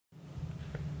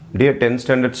Dear 10th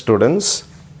standard students,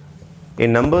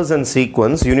 in numbers and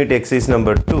sequence, unit exercise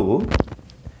number 2,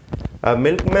 a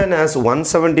milkman has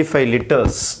 175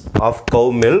 liters of cow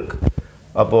milk.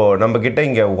 அப்போ நம்ம கிட்ட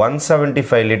இங்க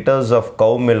 175 liters of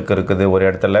cow milk இருக்குது ஒரு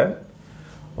இடத்துல.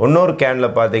 இன்னொரு கேன்ல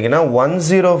பாத்தீங்கன்னா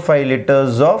 105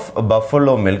 liters of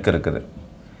buffalo milk இருக்குது.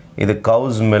 இது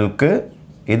cow's milk,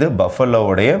 இது buffalo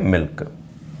உடைய milk.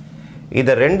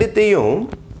 இத ரெண்டுத்தையும்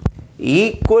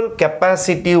equal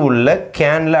capacity உள்ள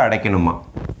கேன்ல அடைக்கணுமா.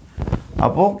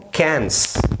 அப்போ cans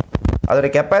அதோட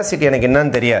capacity எனக்கு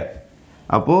என்னன்னு தெரியாது.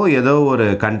 அப்போ ஏதோ ஒரு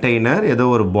கண்டெய்னர், ஏதோ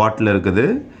ஒரு பாட்டில் இருக்குது.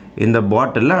 இந்த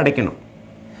பாட்டில்ல அடைக்கணும்.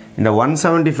 இந்த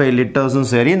 175 லிட்டர்ஸும்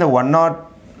சரி, இந்த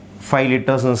 105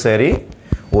 லிட்டர்ஸும் சரி,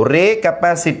 ஒரே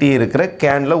கெப்பாசிட்டி இருக்கிற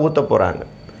கேன்ல ஊத்த போறாங்க.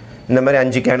 இந்த மாதிரி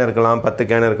 5 கேன் இருக்கலாம், 10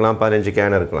 கேன் இருக்கலாம், 15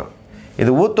 கேன் இருக்கலாம்.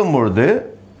 இது ஊத்தும் பொழுது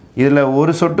இதுல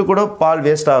ஒரு சொட்டு கூட பால்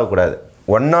வேஸ்ட் ஆக கூடாது.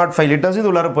 105 லிட்டர்ஸ் இது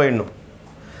உள்ளார போயிடணும்.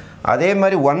 அதே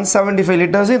மாதிரி 175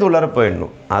 லிட்டர்ஸ் இது உள்ளார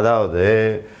போயிடணும். அதாவது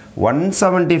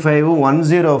 175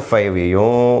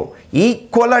 105ஐயும்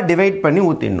ஈக்குவலா டிவைட் பண்ணி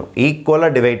ஊத்திடணும். ஈக்குவலா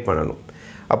டிவைட் பண்ணணும்.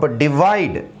 அப்ப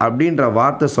டிவைட் அப்படின்ற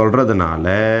வார்த்தை சொல்றதுனால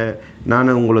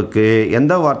நான் உங்களுக்கு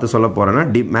எந்த வார்த்தை சொல்ல போறேன்னா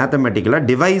மேத்தமேட்டிக்கலா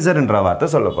டிவைசர்ன்ற வார்த்தை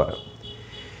சொல்ல போறேன்.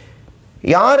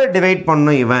 யாரை டிவைட்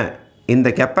பண்ணனும் இவன்? இந்த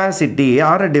கெபாசிட்டி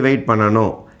யாரை டிவைட்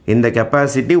பண்ணனும்? இந்த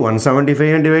கெபாசிட்டி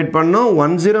 175 டிவைட் பண்ணனும்,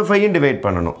 105 டிவைட்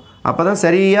பண்ணனும். அப்பதான்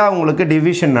சரியா உங்களுக்கு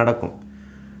டிவிஷன் நடக்கும்.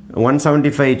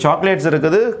 175 சாக்லேட்ஸ்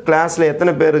இருக்குது. கிளாஸ்ல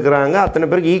எத்தனை பேர் இருக்காங்க அத்தனை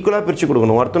பேருக்கு ஈக்குவலா பிரிச்சு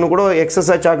கொடுக்கணும். ஒருத்தனு கூட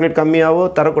எக்ஸஸா சாக்லேட் கம்மியாவோ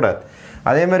தரக்கூடாது.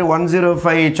 அதே மாதிரி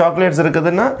 105 சாக்லேட்ஸ்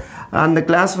இருக்குதுன்னா அந்த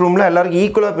கிளாஸ் ரூம்ல எல்லாருக்கும்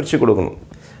ஈக்குவலா பிரிச்சு கொடுக்கணும்.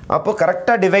 அப்போ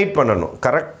கரெக்ட்டா டிவைட் பண்ணனும்.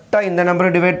 கரெக்ட்டா இந்த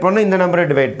நம்பரை டிவைட் பண்ணனும், இந்த நம்பரை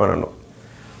டிவைட் பண்ணனும்.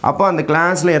 அப்போ அந்த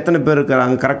கிளாஸ்ல எத்தனை பேர்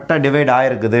இருக்காங்க கரெக்ட்டா டிவைட்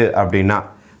ஆயிருக்குது அப்படினா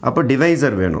அப்போ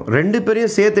டிவைசர் வேணும். ரெண்டு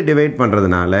பேரையும் சேர்த்து டிவைட்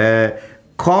பண்றதுனால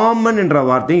காமன் என்ற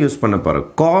வார்த்தையை யூஸ் பண்ண போறோம்.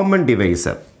 Common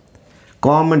divisor.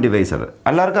 காமன் டிவைசர்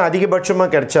எல்லாருக்கும் அதிகபட்சமா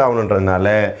கிடைச்சாவணும்ன்றதுனால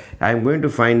I am going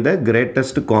to find the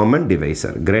greatest common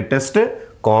divisor. Greatest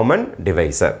common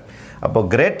divisor. அப்போ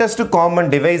greatest common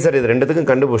divisor இது ரெண்டுத்துக்கும்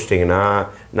கண்டுபிடிச்சிட்டீங்கன்னா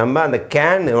நம்ம அந்த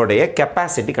கேன் உடைய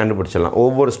கெபாசிட்டி கண்டுபிடிச்சிடலாம்.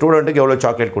 ஒவ்வொரு ஸ்டூடெண்ட்டுக்கு எவ்வளவு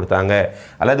சாக்லேட் கொடுத்தாங்க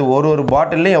அல்லது ஒரு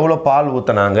பாட்டில்ல எவ்வளவு பால்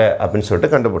ஊத்துனாங்க அப்படினு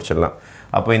சொல்லிட்டு கண்டுபிடிச்சிடலாம்.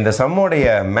 அப்போ இந்த சம்முடைய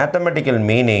mathematical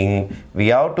meaning we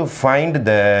have to find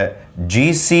the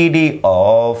GCD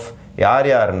of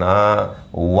யார்னா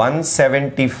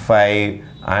 175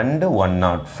 and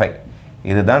 105.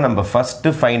 இதுதான் நம்ம ஃபர்ஸ்ட்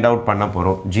ஃபைண்ட் அவுட் பண்ண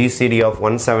போறோம். GCD of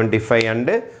 175 and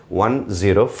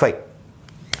 105.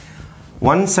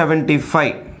 175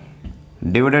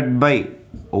 divided by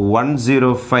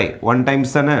 105 1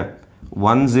 times தானே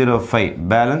 105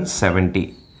 பேலன்ஸ் 70.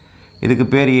 இதுக்கு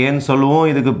பேர் A ன்னு சொல்லுவோம்,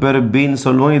 இதுக்கு பேர் B ன்னு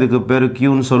சொல்லுவோம், இதுக்கு பேர் Q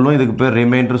ன்னு சொல்லுவோம், இதுக்கு பேர்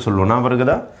ரிமைண்டர் சொல்லுவோம். நான்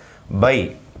வருகுதா by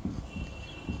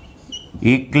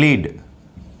Euclid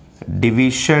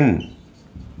division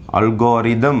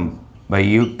algorithm. By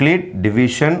Euclid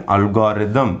division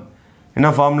algorithm என்ன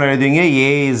ஃபார்முலா எழுதுவீங்க? A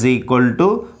is equal to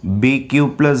BQ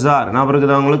plus R. நான்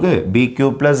வருகுதா உங்களுக்கு BQ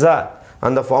plus R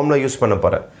அந்த ஃபார்முலா யூஸ் பண்ண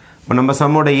போறேன். இப்போ நம்ம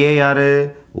சம்மோட A யாரு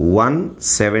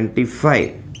 175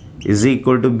 is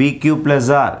equal to BQ plus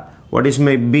R. What is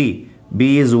my B?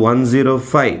 B is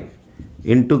 105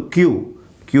 into Q.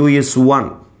 Q is 1.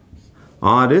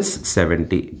 R is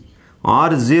 70.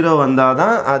 R 0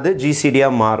 வந்தாதான் அது GCD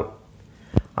ஆ மாறும்.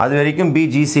 அது வரைக்கும் B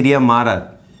GCD ஆ மாறாது.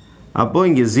 அப்போ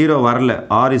இங்க 0 வரல.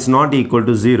 R is not equal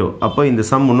to 0. அப்போ இந்த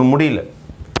சம் இன்னும் முடியல.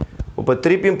 இப்போ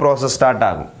திருப்பியும் process ஸ்டார்ட்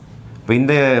ஆகும். இப்போ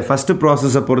இந்த ஃபர்ஸ்ட்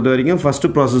process-ஐ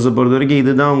பொறுத்தவரைக்கும்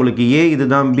இதுதான் உங்களுக்கு A,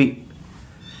 இதுதான் B.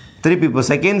 திருப்பி இப்போ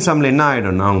செகண்ட் சம்ல என்ன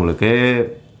ஆயிடும்னா உங்களுக்கு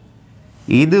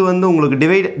இது வந்து உங்களுக்கு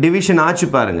டிவிஷன் ஆச்சு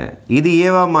பாருங்க. இது A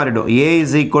வா மாறிடும். A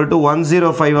is equal to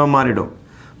 105 ஆ மாறிடும்.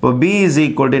 இப்போ B is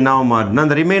equal to now மாறினா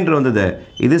அந்த ரிமைண்டர் வந்தது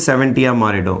இது 70 ஆ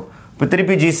மாறிடும். இப்போ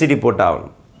திருப்பி GCD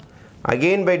போட்டாகணும்.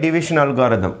 again by division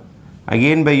algorithm,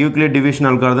 again by Euclid division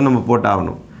algorithm நம்ம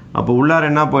போட்டாகணும். அப்போ உள்ளார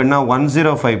என்ன போயிடும்னா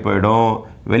 105 போயிடும்,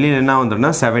 வெளியில என்ன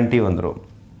வந்துடும்னா 70 வந்துடும்.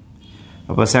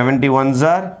 அப்போ 70 ones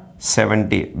are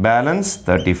 70 பேலன்ஸ்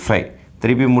 35.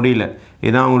 திருப்பி முடியல.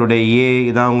 இதான் உங்களுடைய A,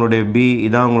 இதான் உங்களுடைய B,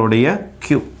 இதான் உங்களுடைய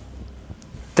Q.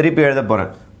 திருப்பி எழுத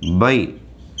போறேன் by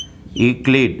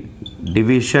Euclid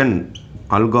division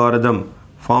algorithm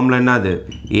formula என்னது?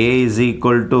 A is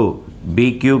equal to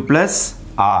BQ plus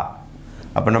R.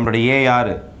 அப்போ நம்மளுடைய A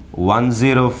யாரு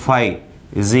 105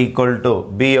 is equal to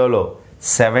B எவ்வளோ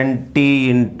 70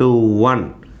 into 1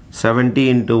 70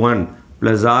 into 1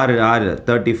 plus R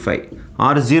 35.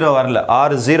 R 0 வரல.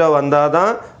 R 0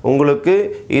 வந்தாதான் உங்களுக்கு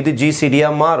இது GCD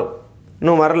ஆ மாறும்.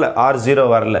 இன்னும் வரல. R 0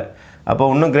 வரல. அப்போ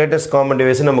இன்னும் கிரேட்டஸ்ட் காமன்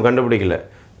டிவைசர் நம்ம கண்டுபிடிக்கல.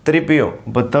 திருப்பியும்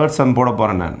இப்போ தேர்ட் சம் போட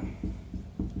போறேன் நான்.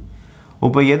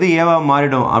 இப்போ எது ஏவா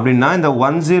மாறிடும் அப்படின்னா இந்த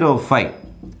 105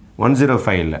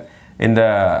 105 இல்லை இந்த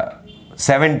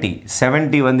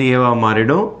 70 வந்து ஏவா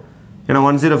மாறிடும் ஏன்னா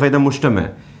 105 தான் முடிச்சிட்டோமே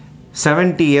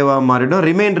 70 ஏவா மாறிடும்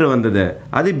ரிமைண்டர் வந்தது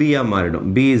அது பியா மாறிடும்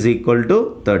b is equal to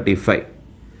 35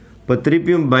 இப்போ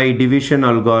திருப்பியும் by division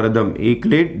algorithm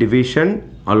Euclid division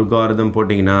algorithm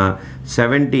போட்டிங்கன்னா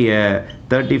 70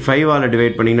 35 ஆல்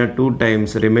டிவைட் பண்ணிங்கன்னா 2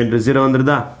 times ரிமைண்டர் 0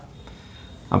 வந்துருதா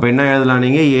அப்போ என்ன எழுதலாம்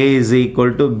நீங்கள் a is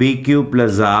equal to bq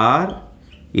plus r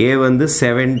a வந்து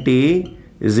 70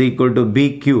 is equal to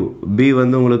bq b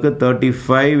வந்து உங்களுக்கு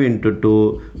 35 into 2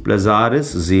 plus r is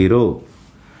 0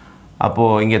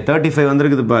 அப்போது இங்கே 35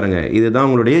 வந்துருக்குது பாருங்கள் இதுதான்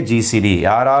உங்களுடைய GCD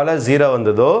யாரால 0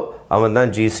 வந்ததோ அவன்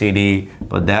தான் GCD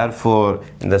இப்போ therefore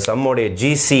இந்த சம்மோடைய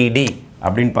GCD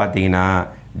அப்படின்னு பார்த்தீங்கன்னா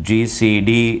GCD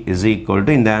is equal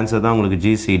to இந்த ஆன்சர் தான் உங்களுக்கு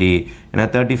GCD ஏன்னா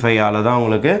 35 ஆல தான்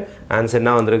உங்களுக்கு ஆன்சர்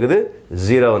என்ன வந்திருக்குது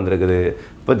 0 வந்திருக்குது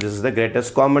இப்போ this is the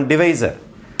greatest common divisor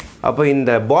அப்போ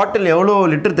இந்த பாட்டில் எவ்வளோ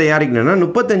லிட்டர் தயாரிக்கணும்னா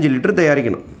 35 லிட்டர்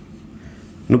தயாரிக்கணும்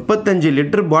 35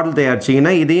 லிட்டர் பாட்டில்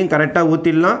தயாரிச்சிங்கன்னா இதையும் கரெக்டாக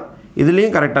ஊற்றிடலாம்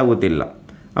இதுலேயும் கரெக்டாக ஊற்றிடலாம்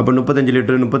அப்போ 35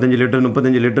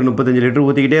 லிட்டர்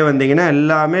ஊற்றிக்கிட்டே வந்தீங்கன்னா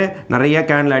எல்லாமே நிறைய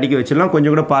கேனில் அடிக்க வச்சிடலாம்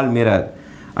கொஞ்சம் கூட பால் மீறாது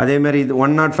அதேமாதிரி இது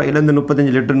 105லேருந்து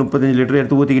 35 லிட்டர்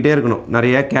எடுத்து ஊற்றிக்கிட்டே இருக்கணும்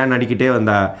நிறைய கேன் அடிக்கிட்டே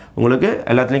வந்தால் உங்களுக்கு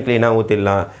எல்லாத்துலேயும் க்ளீனாக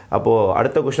ஊற்றிடலாம் அப்போது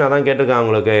அடுத்த கொஸ்டினாக தான் கேட்டிருக்காங்க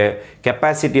உங்களுக்கு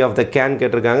கெப்பாசிட்டி ஆஃப் த கேன்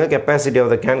கேட்டிருக்காங்க கெப்பாசிட்டி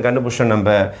ஆஃப் த கேன் கண்டுபிடிச்சோம் நம்ம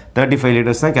 35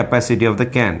 லிட்டர்ஸ் தான் கெப்பாசிட்டி ஆஃப் த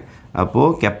கேன்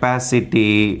அப்போது capacity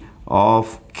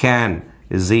of can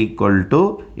is equal to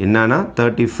என்னன்னா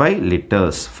 35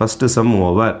 liters first sum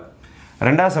over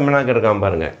ரெண்டாவது சம் என்ன கேட்டிருக்கான்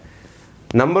பாருங்க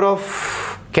number of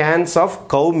cans of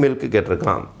cow milk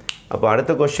கேட்டிருக்கான் அப்போ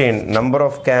அடுத்த question number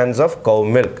of cans of cow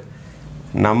milk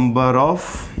number of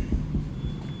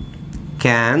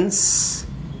cans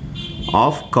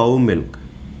of cow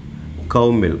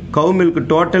milk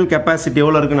total capacity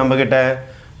எவ்வளோ இருக்குது நம்ம கிட்ட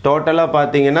டோட்டலாக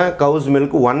பார்த்தீங்கன்னா cows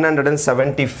milk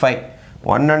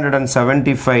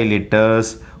 175 liters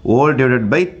all divided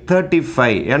by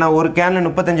 35 ஏன்னா ஒரு கேனில்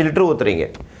 35 லிட்டர் ஊற்றுறீங்க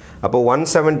அப்போ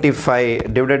 175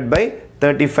 divided by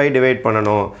 35 டிவைட்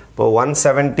பண்ணணும் இப்போ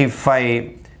 175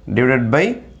 divided by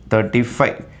 35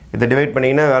 இதை டிவைட்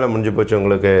பண்ணிங்கன்னா வேலை முடிஞ்சு போச்சு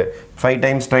உங்களுக்கு 5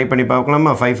 டைம்ஸ் ட்ரை பண்ணி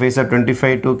பார்க்கலாமா 5 5s are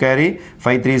 25 2 carry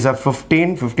 5 3s are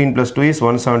 15 plus 2 is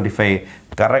 175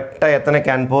 கரெக்டாக எத்தனை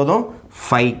கேன் போதும்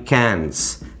 5 cans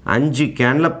 5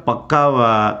 கேனில்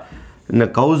பக்காவாக இந்த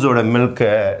கவுஸோட மில்க்கை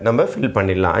நம்ம ஃபில்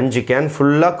பண்ணிடலாம் 5 கேன்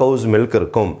ஃபுல்லாக கவுஸ் மில்க்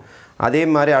இருக்கும் அதே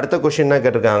மாதிரி அடுத்த கொஷின் என்ன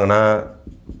கேட்டிருக்காங்கன்னா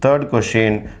third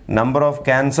question number of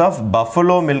Cannes of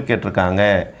buffalo milk கேட்டிருக்காங்க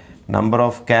number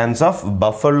of Cannes of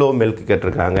buffalo milk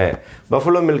கேட்டிருக்காங்க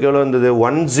பஃபலோ மில்க் எவ்வளோ இருந்தது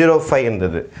 105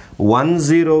 இருந்தது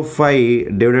 105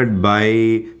 டிவைடட் பை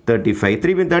 35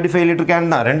 திருப்பி 35 லிட்டர் கேன்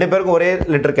தான் ரெண்டு பேருக்கும் ஒரே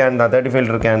லிட்டர் கேன் தான் 35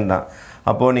 லிட்டர் கேன் தான்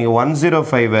அப்போது நீங்கள்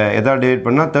 105 எதாவது டிவைட்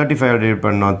பண்ணால் 35 டிவைட்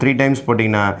பண்ணணும் 3 டைம்ஸ்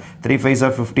போட்டிங்கன்னா 3 5s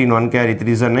are 15 1 carry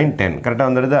 3s are 9 10 கரெக்டாக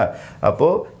வந்துடுதா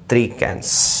அப்போது 3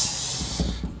 cans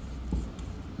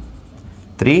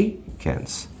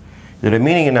இதோட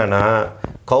மீனிங் என்னன்னா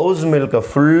கவுஸ் மில்கை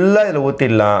ஃபுல்லாக இதில்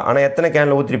ஊற்றிடலாம் ஆனால் எத்தனை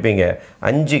கேனில் ஊற்றிருப்பீங்க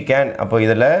 5 கேன் அப்போ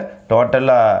இதில்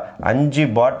டோட்டலாக 5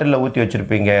 பாட்டிலில் ஊற்றி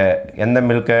வச்சுருப்பீங்க எந்த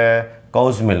மில்கை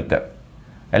கவுஸ் மில்கை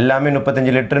எல்லாமே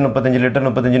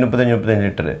 35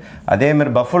 லிட்டர்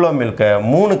அதேமாதிரி பஃபலோ மில்கை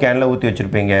 3 கேனில் ஊற்றி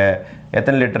வச்சுருப்பீங்க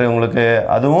எத்தனை லிட்டரு உங்களுக்கு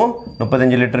அதுவும்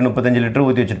 35 லிட்டர்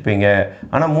ஊற்றி வச்சுருப்பீங்க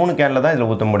ஆனால் 3 கேனில் தான் இதில்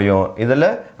ஊற்ற முடியும் இதில்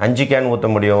 5 கேன் ஊற்ற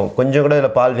முடியும் கொஞ்சம் கூட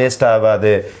இதில் பால் வேஸ்ட்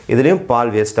ஆகாது இதுலேயும்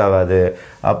பால் வேஸ்ட் ஆகாது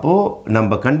அப்போது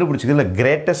நம்ம கண்டுபிடிச்சிக்கிறதுல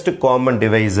கிரேட்டஸ்ட் காமன்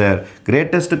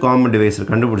டிவைசர்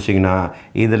கண்டுபிடிச்சிங்கன்னா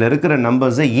இதில் இருக்கிற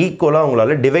நம்பர்ஸை ஈக்குவலாக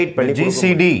உங்களால் டிவைட் பண்ணி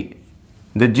ஜிசிடி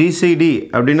இந்த GCD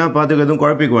அப்படின்னா பார்த்துக்க எதுவும்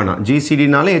குழப்பிக்க வேணாம்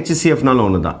GCDனால HCFனால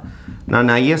ஒன்று தான்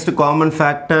நான் ஹையஸ்ட்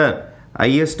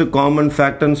காமன்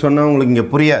ஃபேக்டர்னு சொன்னால் உங்களுக்கு இங்கே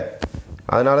புரியாது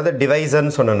அதனால தான்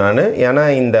டிவைசர்னு சொன்னேன் நான் ஏன்னா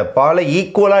இந்த பாலை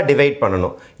ஈக்குவலாக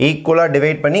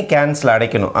டிவைட் பண்ணி கேன்ஸில்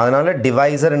அடைக்கணும் அதனால்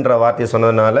டிவைசர்ன்ற வார்த்தையை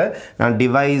சொன்னதுனால நான்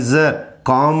டிவைசர்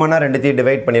காமனாக ரெண்டுத்தையும்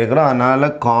டிவைட் பண்ணியிருக்கிறோம் அதனால்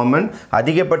காமன்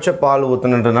அதிகபட்ச பால்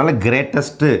ஊற்றணுன்றதுனால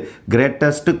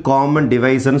கிரேட்டஸ்ட் காமன்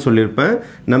டிவைசர்னு சொல்லியிருப்பேன்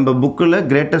நம்ம புக்கில்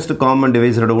கிரேட்டஸ்ட் காமன்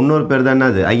டிவைசரோட இன்னொரு பேர் தான்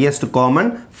என்னது ஹையஸ்ட் காமன்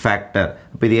ஃபேக்டர்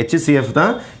இப்போ இது HCF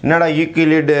தான் என்னடா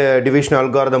யூக்ளிட் டிவிஷன்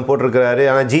அல்காரிதம் போட்டிருக்கிறாரு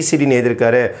ஆனால் GCDன்னு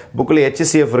எழுதியிருக்காரு புக்கில்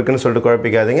HCF இருக்குன்னு சொல்லிட்டு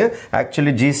குழப்பிக்காதீங்க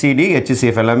ஆக்சுவலி GCD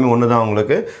HCF எல்லாமே ஒன்று தான்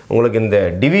உங்களுக்கு இந்த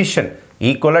டிவிஷன்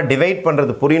ஈக்குவலாக டிவைட்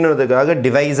பண்ணுறது புரியணுறதுக்காக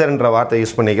டிவைசர்ன்ற வார்த்தை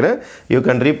யூஸ் பண்ணிக்கிறேன். You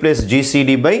can replace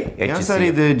GCD by HCF. Sir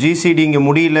இது ஜிசிடி இங்கே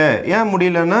முடியல, ஏன்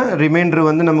முடியலன்னா ரிமைண்டர்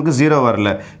வந்து நமக்கு 0 வரல.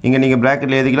 இங்கே நீங்கள்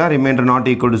ப்ராக்கெட்டில் எழுதிக்கலாம் ரிமைண்டர் நாட்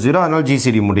ஈக்குவல் டு 0, அதனால்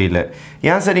ஜிசிடி முடியல.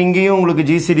 ஏன் சார் இங்கேயும் உங்களுக்கு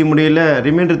ஜிசிடி முடியல,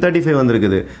 ரிமைண்டர் 35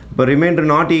 வந்திருக்குது. இப்போ ரிமைண்டர்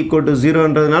நாட் ஈக்குவல் டு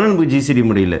 0ன்றதுனால நமக்கு ஜிசிடி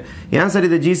முடியல. ஏன் சார்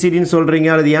இது ஜிசிடின்னு சொல்கிறீங்க,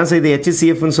 அல்லது ஏன் சார் இது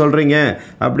HCFன்னு சொல்கிறீங்க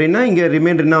அப்படின்னா இங்கே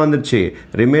ரிமைண்டர் என்ன வந்துருச்சு,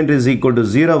 ரிமைண்டர் இஸ் ஈக்குவல் டு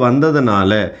 0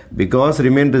 வந்ததுனால, பிகாஸ்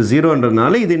ரிமைண்டர்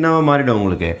 0ன்றதுனால இது என்னவா மாறிடும்,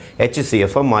 உங்களுக்கு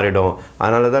HCF மாறிடும்.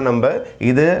 அதனால தான் நம்ம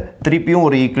இது திருப்பியும்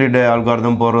ஒரு ஈக்ளிட்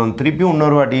அல்காரிதம் போகிறோம், திருப்பியும்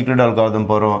இன்னொரு வாட்டி ஈக்ளிட் அல்காரிதம்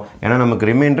போகிறோம். ஏன்னா நமக்கு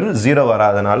ரிமைண்டர் 0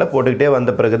 வராதனால போட்டுக்கிட்டே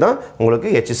வந்த பிறகு தான் உங்களுக்கு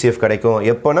HCF கிடைக்கும்.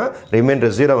 எப்போனா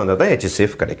ரிமைண்டர் 0 வந்தால் தான்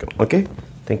HCF கிடைக்கும். Okay,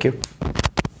 thank you.